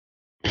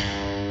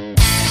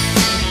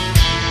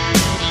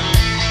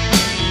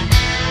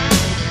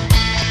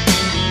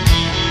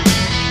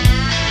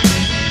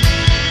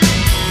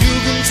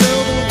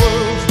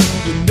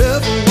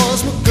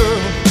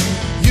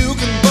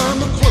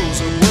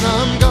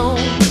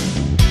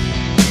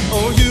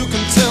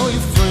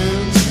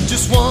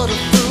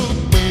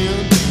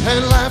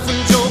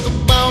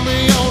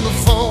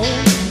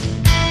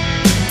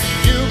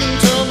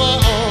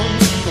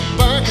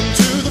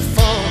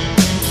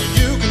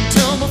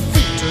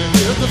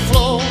the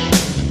floor.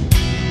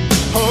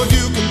 Or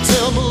you can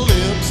tell my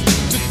lips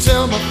to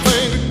tell my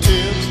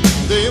fingertips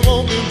they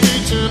won't be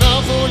reaching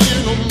out for you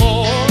no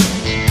more.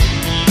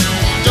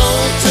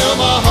 Don't tell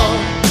my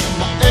heart,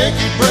 my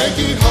achy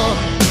breaky heart,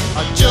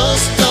 I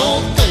just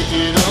don't think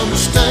you'd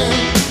understand.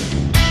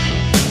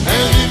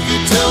 And if you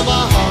tell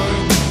my heart,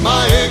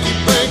 my achy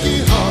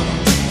breaky heart,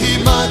 he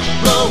might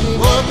blow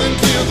up and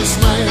kill this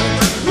man.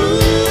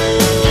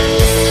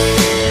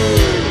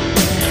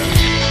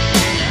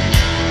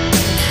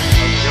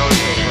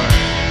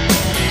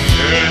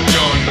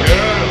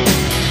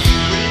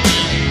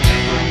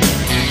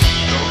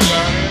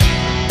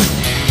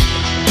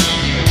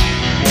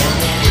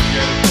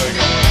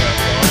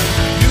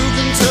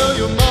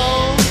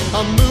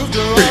 I moved to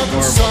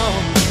Arkansas.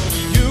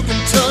 You can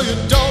tell your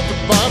dog to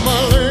bite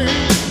my leg,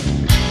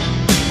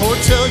 or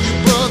tell your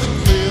brother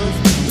Cliff,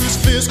 whose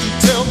fist can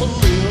tell my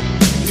lip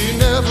he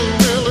never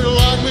really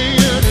liked me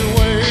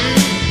anyway,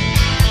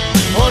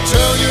 or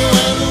tell you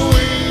Andrew